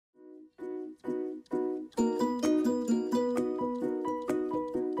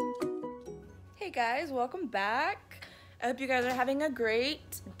guys, welcome back. I hope you guys are having a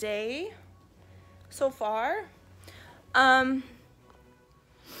great day so far.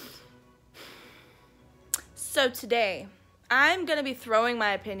 So today I'm gonna be throwing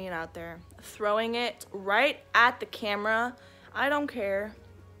my opinion out there, throwing it right at the camera. I don't care.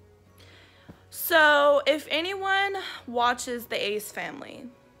 So if anyone watches the Ace Family,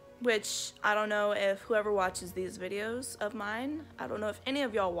 which I don't know if whoever watches these videos of mine, I don't know if any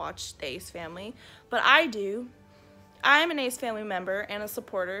of y'all watch the Ace Family, but I do. I'm an Ace Family member and a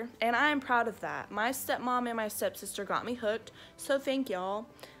supporter, and I am proud of that. My stepmom and my stepsister got me hooked, so thank y'all.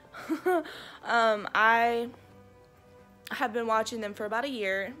 I have been watching them for about a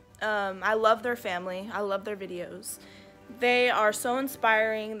year. I love their family. I love their videos. They are so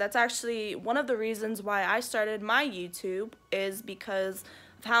inspiring. That's actually one of the reasons why I started my YouTube, is because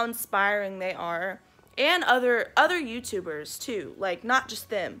of how inspiring they are, and other YouTubers too, like not just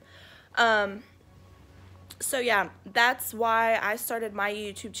them. So yeah, that's why I started my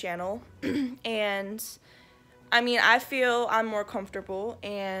YouTube channel. And I mean, I feel I'm more comfortable,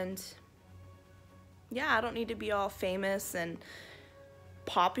 and yeah, I don't need to be all famous and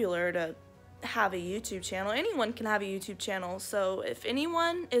popular to have a YouTube channel. Anyone can have a YouTube channel. So if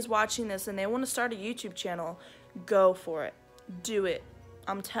anyone is watching this and they want to start a YouTube channel, go for it. Do it.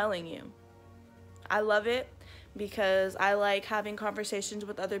 I'm telling you. I love it because I like having conversations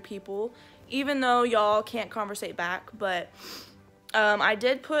with other people, even though y'all can't conversate back. But I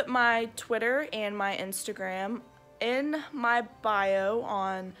did put my Twitter and my Instagram in my bio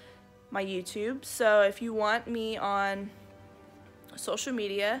on my YouTube. So if you want me on social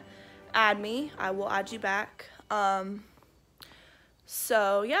media, add me. I will add you back.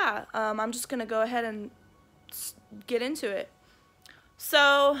 So yeah, I'm just gonna go ahead and get into it.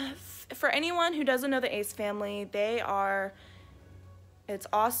 So for anyone who doesn't know the Ace Family, it's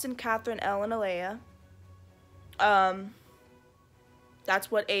Austin, Catherine, Elle, and Alea.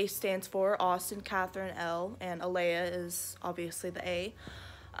 That's what Ace stands for: Austin, Catherine, Elle, and Alea is obviously the A.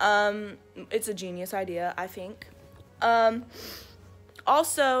 It's a genius idea, I think.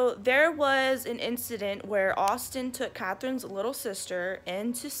 Also, there was an incident where Austin took Catherine's little sister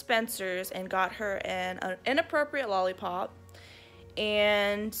into Spencer's and got her an inappropriate lollipop,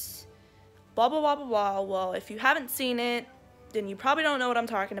 and blah, blah, blah, blah, blah. Well, if you haven't seen it, then you probably don't know what I'm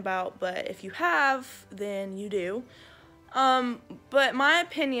talking about, but if you have, then you do. But my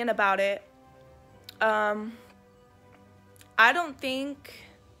opinion about it, I don't think...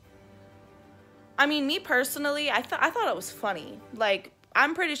 I mean, me personally, I thought it was funny. Like,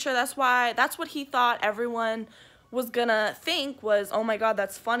 I'm pretty sure that's what he thought everyone was gonna think was, oh my god,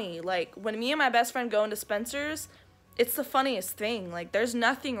 that's funny. Like, when me and my best friend go into Spencer's, it's the funniest thing. Like, there's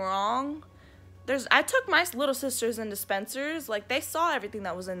nothing wrong. I took my little sisters into Spencer's. Like, they saw everything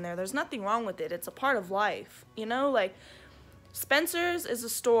that was in there. There's nothing wrong with it. It's a part of life, you know? Like, Spencer's is a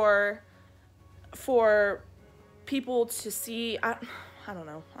store for people to see. I don't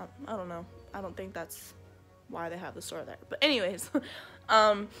know. I don't know. I don't think that's why they have the store there. But anyways,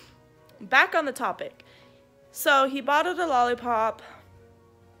 back on the topic. So he bought her the lollipop,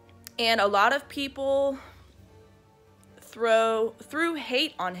 and a lot of people threw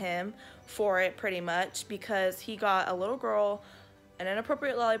hate on him for it, pretty much, because he got a little girl an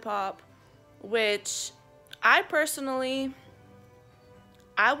inappropriate lollipop, which I personally...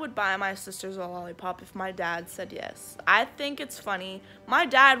 I would buy my sisters a lollipop if my dad said yes. I think it's funny. My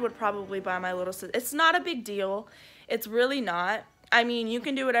dad would probably buy my little sister. It's not a big deal. It's really not. I mean, you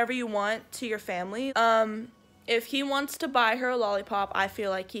can do whatever you want to your family. If he wants to buy her a lollipop, I feel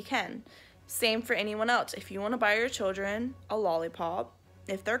like he can. Same for anyone else. If you want to buy your children a lollipop,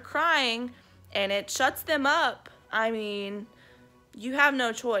 if they're crying and it shuts them up, I mean, you have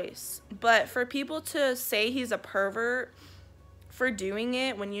no choice. But for people to say he's a pervert for doing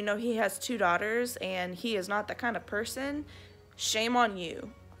it when you know he has 2 daughters and he is not that kind of person, shame on you.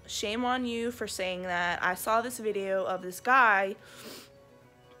 Shame on you for saying that. I saw this video of this guy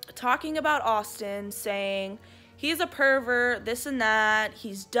talking about Austin, saying he's a pervert, this and that,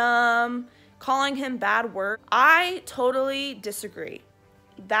 he's dumb, calling him bad work. I totally disagree.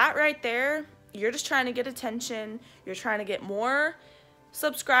 That right there, you're just trying to get attention, you're trying to get more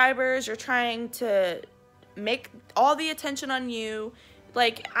subscribers, you're trying to make all the attention on you.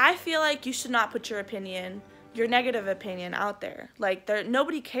 Like, I feel like you should not put your negative opinion out there. Like,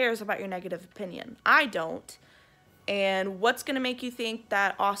 nobody cares about your negative opinion. I don't. And what's gonna make you think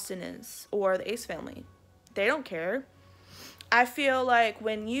that Austin is, or the Ace Family? They don't care. I feel like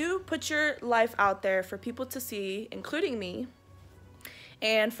when you put your life out there for people to see, including me,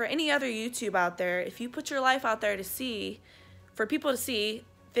 and for any other YouTube out there, if you put your life out there to see, for people to see,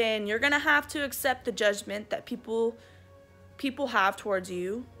 then you're gonna have to accept the judgment that people have towards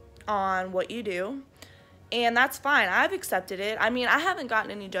you on what you do. And that's fine. I've accepted it. I mean, I haven't gotten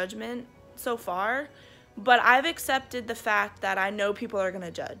any judgment so far, but I've accepted the fact that I know people are going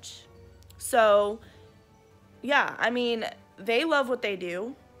to judge. So, yeah, I mean, they love what they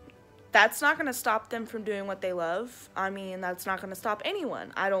do. That's not going to stop them from doing what they love. I mean, that's not going to stop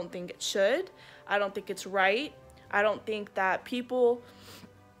anyone. I don't think it should. I don't think it's right. I don't think that people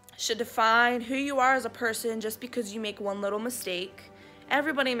should define who you are as a person just because you make one little mistake.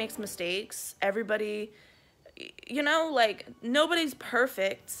 Everybody makes mistakes. Everybody, you know, like, nobody's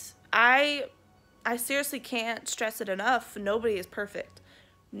perfect. I seriously can't stress it enough. Nobody is perfect.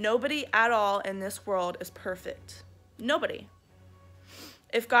 Nobody at all in this world is perfect. Nobody.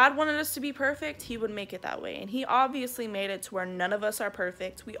 If God wanted us to be perfect, he would make it that way. And he obviously made it to where none of us are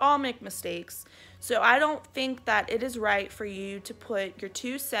perfect. We all make mistakes. So I don't think that it is right for you to put your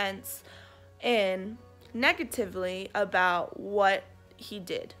 2 cents in negatively about what he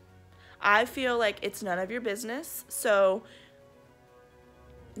did. I feel like it's none of your business. So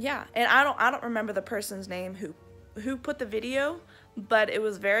yeah, and I don't remember the person's name who put the video, but it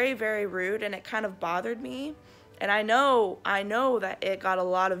was very, very rude, and it kind of bothered me. And I know that it got a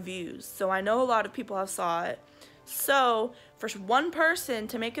lot of views, so I know a lot of people have saw it. So for one person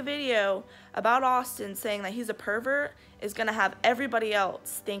to make a video about Austin saying that he's a pervert is gonna have everybody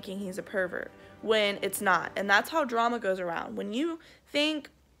else thinking he's a pervert when it's not. And that's how drama goes around. When you think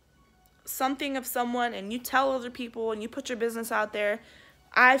something of someone and you tell other people and you put your business out there,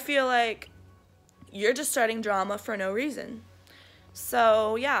 I feel like you're just starting drama for no reason.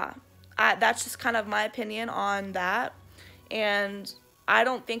 So yeah, that's just kind of my opinion on that. And I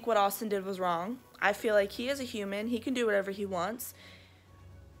don't think what Austin did was wrong. I feel like he is a human. He can do whatever he wants.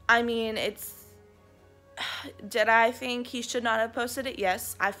 I mean, did I think he should not have posted it?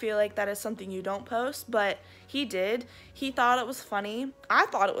 Yes. I feel like that is something you don't post, but he did. He thought it was funny. I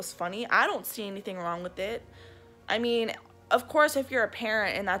thought it was funny. I don't see anything wrong with it. I mean, of course, if you're a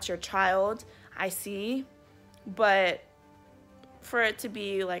parent and that's your child, I see. But for it to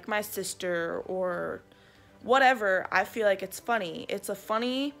be like my sister or whatever, I feel like it's funny. It's a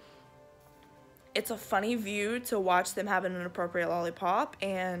funny view to watch them have an inappropriate lollipop.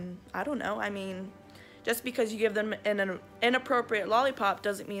 And I don't know, I mean, just because you give them an inappropriate lollipop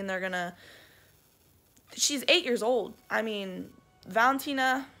doesn't mean they're gonna. She's 8 years old. I mean,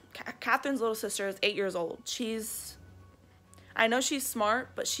 Valentina, Catherine's little sister, is 8 years old. I know she's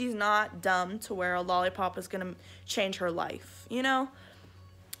smart, but she's not dumb to where a lollipop is gonna change her life, you know?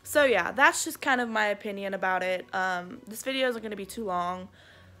 So yeah, that's just kind of my opinion about it. This video isn't gonna be too long,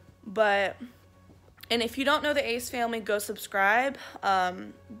 and if you don't know the Ace family, go subscribe.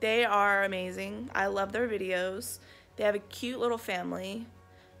 They are amazing. I love their videos. They have a cute little family.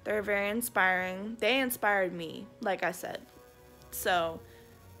 They're very inspiring. They inspired me, like I said. So,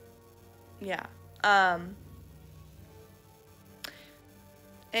 yeah. And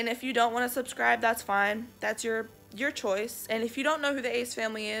if you don't want to subscribe, that's fine. That's your choice. And if you don't know who the Ace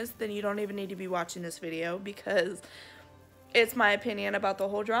family is, then you don't even need to be watching this video because it's my opinion about the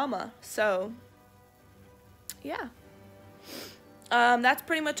whole drama. So, yeah. That's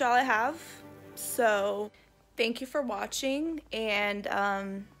pretty much all I have. So, thank you for watching, and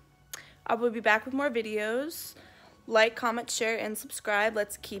I will be back with more videos. Like, comment, share, and subscribe.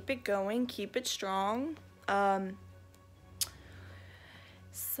 Let's keep it going. Keep it strong.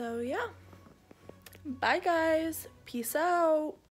 So, yeah. Bye, guys. Peace out.